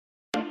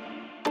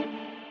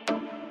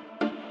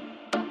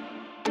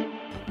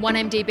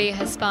1MDB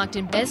has sparked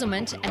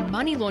embezzlement and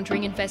money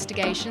laundering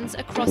investigations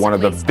across one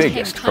of at the least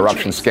biggest 10 corruption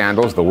countries.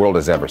 scandals the world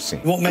has ever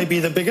seen. What may be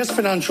the biggest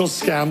financial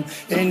scam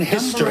in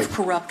history. A number of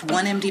corrupt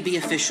 1MDB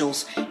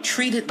officials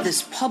treated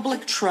this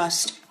public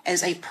trust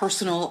as a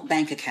personal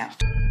bank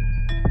account.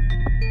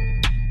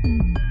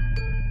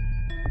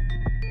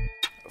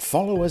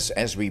 Follow us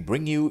as we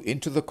bring you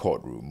into the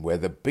courtroom where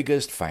the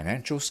biggest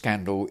financial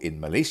scandal in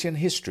Malaysian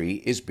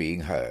history is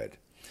being heard.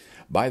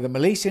 By the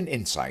Malaysian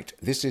Insight,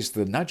 this is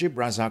the Najib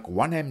Razak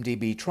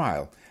 1MDB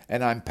trial,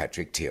 and I'm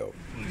Patrick Teo.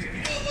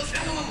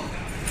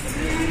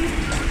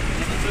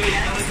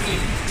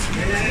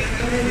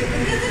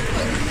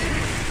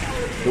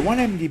 The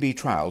 1MDB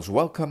trials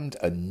welcomed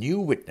a new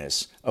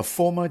witness, a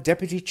former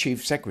Deputy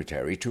Chief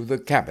Secretary to the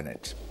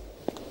Cabinet.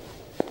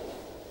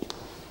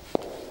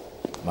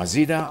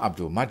 Mazida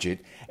Abdul Majid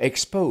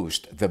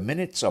exposed the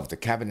minutes of the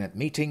cabinet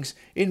meetings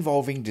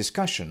involving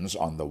discussions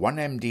on the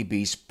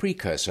 1MDB's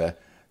precursor,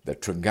 the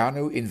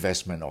Terengganu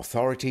Investment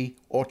Authority,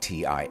 or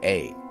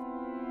TIA.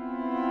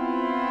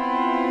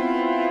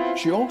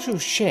 She also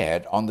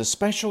shared on the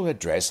special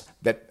address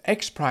that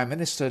ex-Prime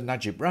Minister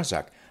Najib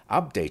Razak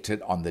updated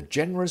on the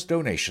generous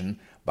donation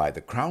by the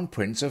Crown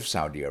Prince of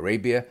Saudi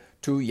Arabia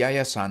to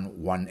Yayasan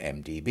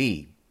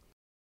 1MDB.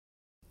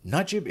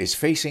 Najib is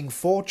facing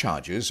 4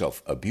 charges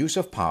of abuse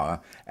of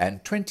power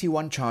and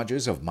 21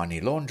 charges of money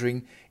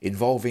laundering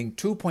involving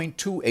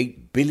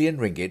 2.28 billion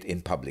ringgit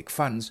in public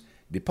funds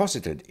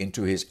deposited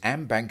into his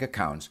AmBank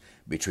accounts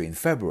between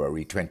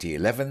February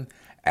 2011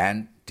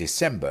 and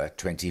December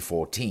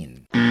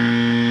 2014.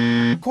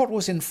 The court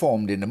was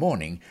informed in the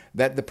morning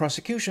that the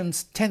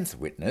prosecution's 10th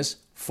witness,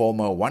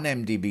 former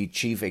 1MDB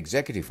Chief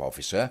Executive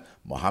Officer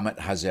Muhammad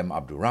Hazem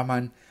Abdul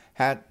Rahman,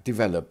 had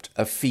developed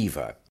a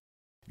fever.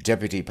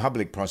 Deputy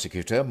Public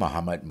Prosecutor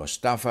Muhammad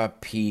Mustafa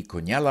P.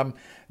 Kunyalam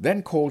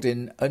then called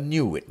in a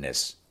new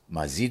witness,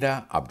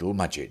 Mazida Abdul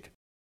Majid.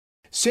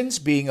 Since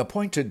being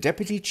appointed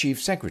Deputy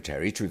Chief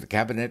Secretary to the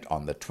Cabinet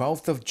on the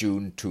 12th of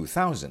June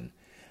 2000,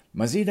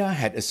 Mazida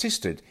had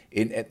assisted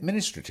in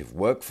administrative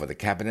work for the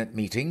Cabinet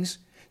meetings,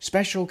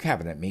 special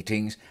Cabinet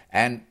meetings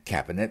and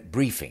Cabinet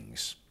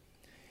briefings.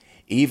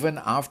 Even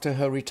after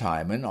her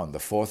retirement on the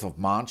 4th of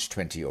March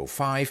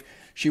 2005,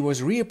 she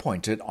was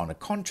reappointed on a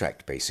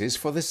contract basis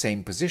for the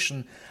same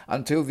position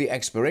until the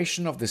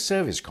expiration of the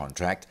service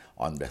contract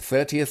on the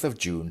 30th of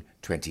June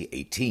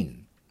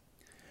 2018.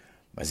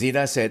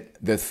 Mazida said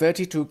the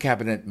 32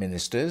 cabinet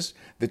ministers,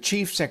 the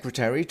chief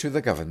secretary to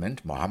the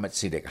government, Mohammed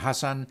Siddiq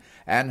Hassan,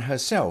 and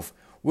herself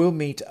will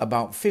meet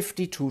about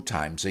 52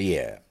 times a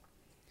year.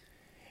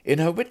 In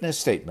her witness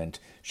statement,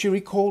 she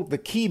recalled the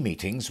key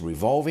meetings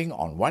revolving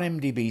on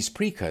 1MDB's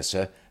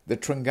precursor, the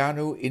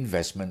Terengganu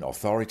Investment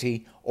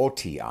Authority, or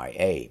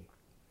TIA.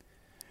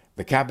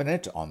 The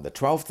Cabinet, on the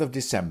 12th of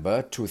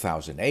December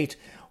 2008,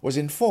 was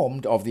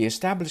informed of the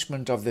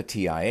establishment of the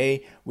TIA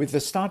with the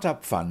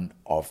startup fund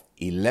of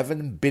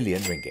 11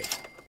 billion ringgit.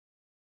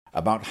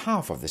 About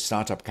half of the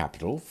startup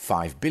capital,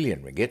 5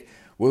 billion ringgit,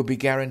 will be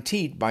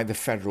guaranteed by the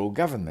federal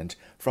government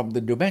from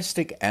the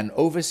domestic and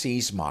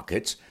overseas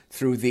markets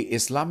through the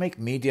Islamic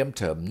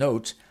Medium-Term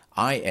Notes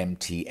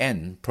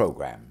IMTN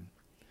program,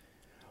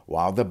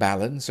 while the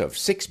balance of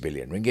 6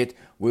 billion ringgit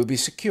will be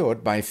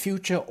secured by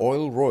future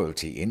oil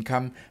royalty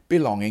income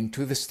belonging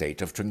to the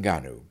state of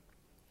Terengganu.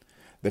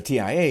 The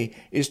TIA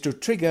is to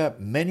trigger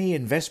many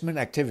investment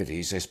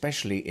activities,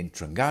 especially in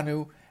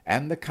Terengganu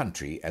and the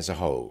country as a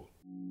whole.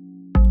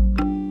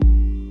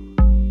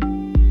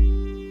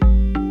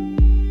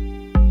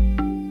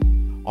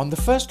 On the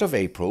 1st of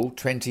April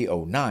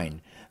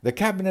 2009, the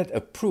Cabinet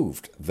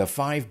approved the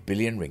 5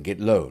 billion ringgit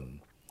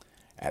loan.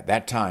 At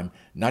that time,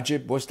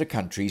 Najib was the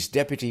country's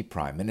Deputy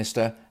Prime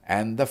Minister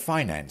and the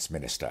Finance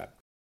Minister.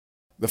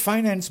 The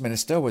Finance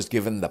Minister was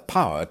given the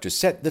power to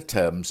set the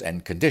terms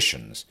and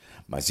conditions.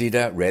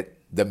 Mazida read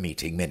the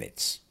meeting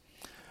minutes.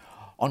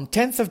 On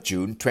 10th of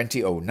June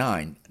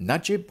 2009,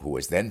 Najib, who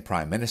was then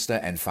Prime Minister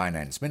and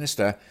Finance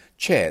Minister,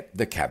 chaired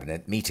the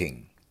Cabinet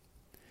meeting.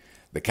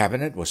 The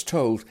Cabinet was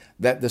told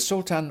that the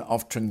Sultan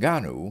of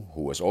Terengganu,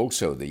 who was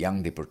also the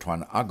Yang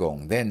di-Pertuan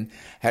Agong then,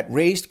 had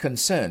raised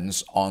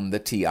concerns on the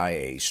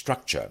TIA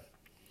structure.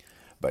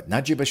 But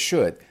Najib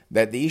assured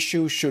that the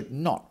issue should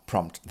not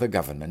prompt the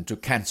government to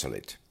cancel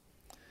it.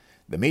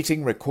 The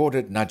meeting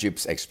recorded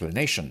Najib's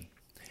explanation.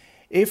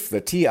 If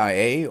the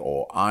TIA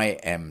or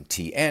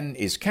IMTN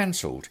is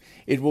cancelled,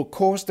 it will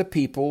cause the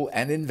people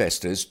and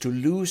investors to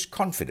lose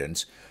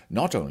confidence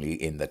not only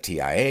in the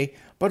TIA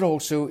but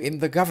also in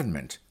the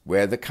government,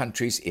 where the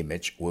country's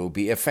image will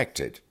be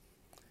affected.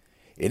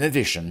 In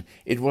addition,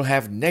 it will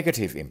have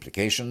negative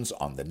implications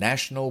on the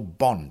national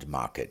bond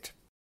market.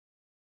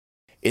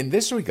 In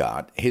this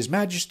regard, His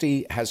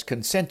Majesty has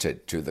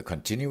consented to the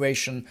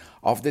continuation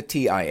of the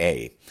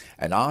TIA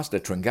and asked the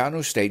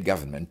Terengganu state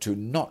government to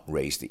not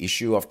raise the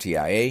issue of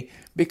TIA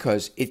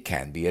because it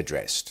can be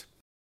addressed.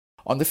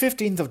 On the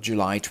 15th of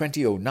July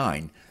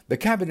 2009, the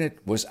Cabinet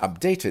was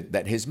updated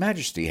that His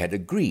Majesty had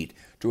agreed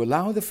to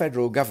allow the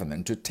federal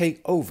government to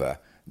take over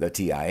the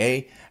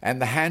TIA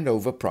and the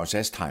handover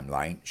process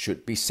timeline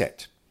should be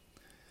set.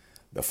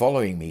 The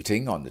following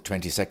meeting on the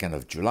 22nd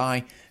of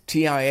July,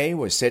 TIA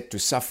was said to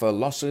suffer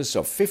losses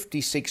of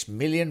 56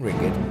 million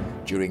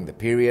ringgit during the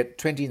period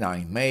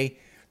 29 May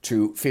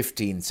to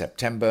 15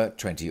 September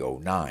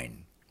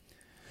 2009.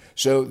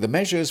 So the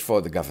measures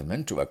for the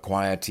government to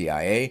acquire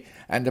TIA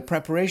and the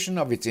preparation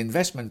of its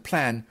investment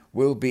plan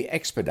will be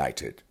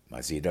expedited,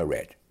 Mazida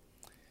read.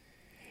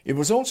 It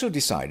was also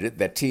decided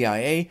that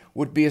TIA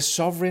would be a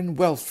sovereign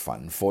wealth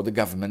fund for the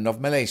government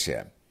of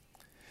Malaysia.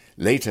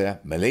 Later,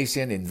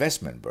 Malaysian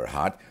Investment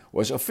Berhad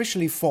was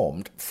officially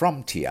formed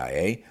from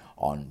TIA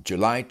on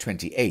July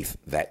 28th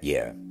that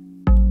year.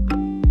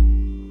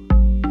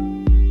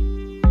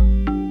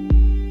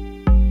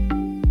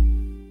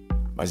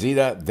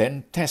 Mazida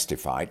then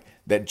testified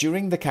that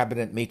during the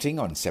cabinet meeting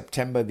on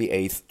September the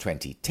 8th,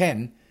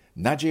 2010,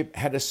 Najib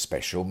had a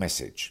special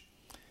message.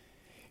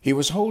 He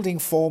was holding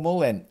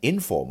formal and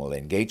informal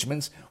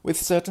engagements with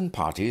certain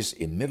parties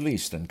in Middle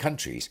Eastern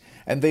countries,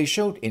 and they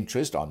showed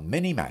interest on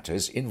many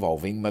matters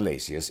involving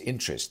Malaysia's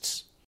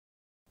interests.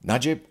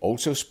 Najib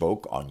also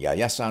spoke on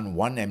Yayasan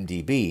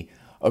 1MDB,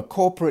 a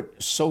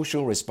corporate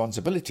social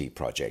responsibility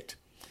project,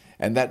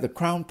 and that the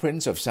Crown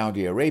Prince of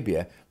Saudi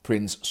Arabia,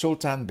 Prince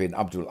Sultan bin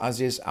Abdul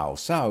Aziz Al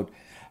Saud,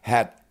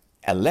 had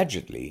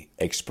allegedly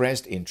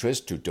expressed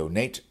interest to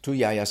donate to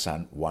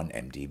Yayasan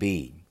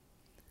 1MDB.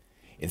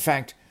 In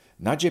fact,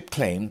 Najib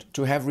claimed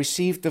to have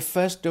received the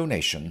first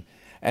donation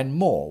and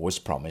more was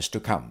promised to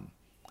come.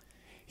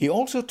 He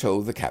also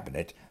told the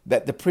cabinet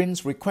that the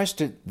prince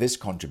requested this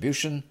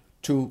contribution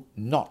to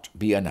not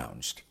be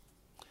announced.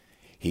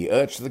 He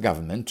urged the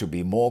government to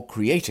be more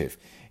creative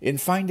in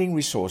finding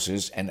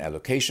resources and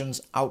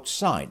allocations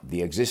outside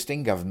the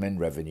existing government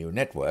revenue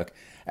network,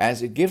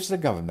 as it gives the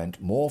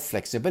government more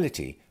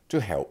flexibility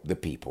to help the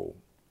people.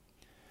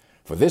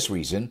 For this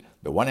reason,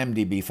 the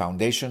 1MDB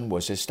Foundation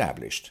was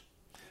established.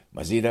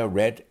 Mazida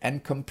read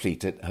and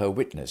completed her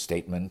witness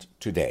statement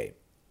today.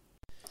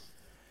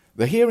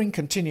 The hearing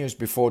continues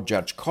before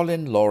Judge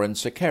Colin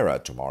Lawrence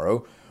Sequeira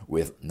tomorrow,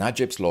 with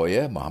Najib's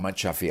lawyer Muhammad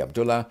Shafi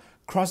Abdullah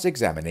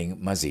cross-examining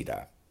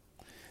Mazida.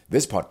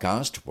 This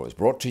podcast was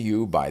brought to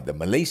you by the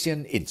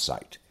Malaysian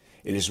Insight.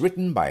 It is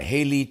written by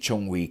Hayley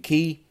Chong Wee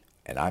Kee,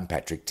 and I'm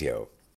Patrick Teo.